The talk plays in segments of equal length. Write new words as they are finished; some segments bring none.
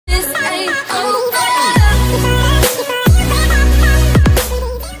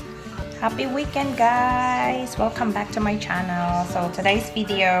weekend, guys. Welcome back to my channel. So today's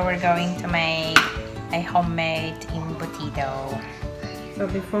video we're going to make a homemade embutido. So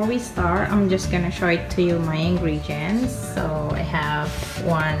before we start, I'm just gonna show it to you my ingredients. So I have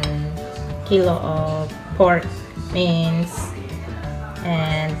 1 kilo of pork mince,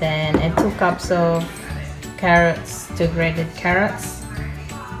 and then 2 cups of carrots, 2 grated carrots,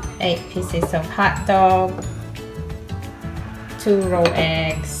 8 pieces of hot dog, 2 raw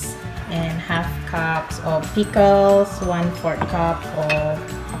eggs, and half cups of pickles, 1/4 cup of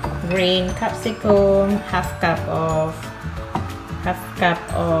green capsicum, half cup of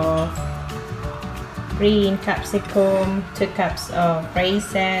green capsicum, 2 cups of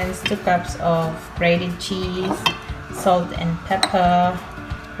raisins, 2 cups of grated cheese, salt and pepper,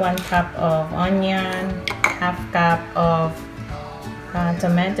 1 cup of onion, half cup of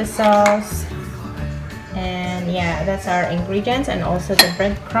tomato sauce, and yeah, that's our ingredients. And also the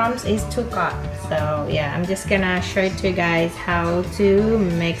breadcrumbs is 2 cups. So yeah, I'm just gonna show it to you guys how to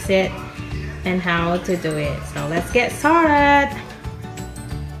mix it and how to do it. So let's get started.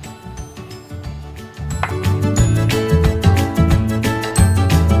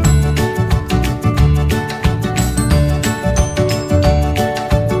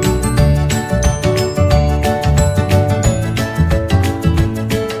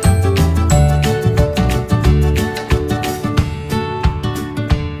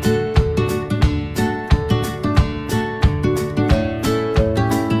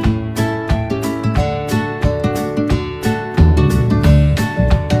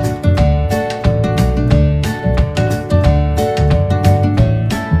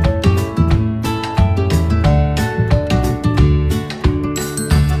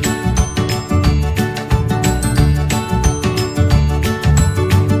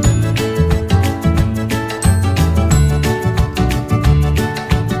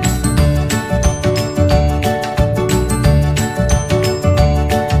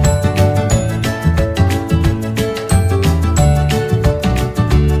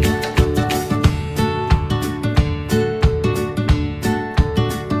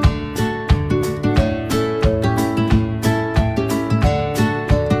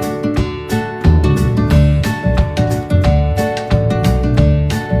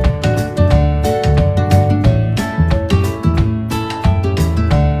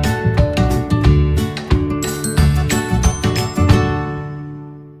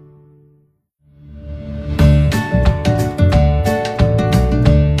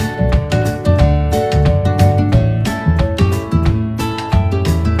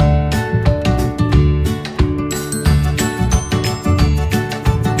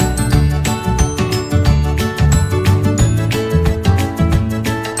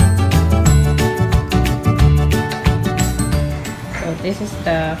 This is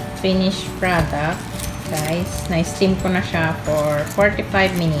the finished product, guys. Na-steam ko na siya for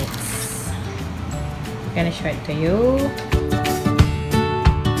 45 minutes. I'm gonna show it to you.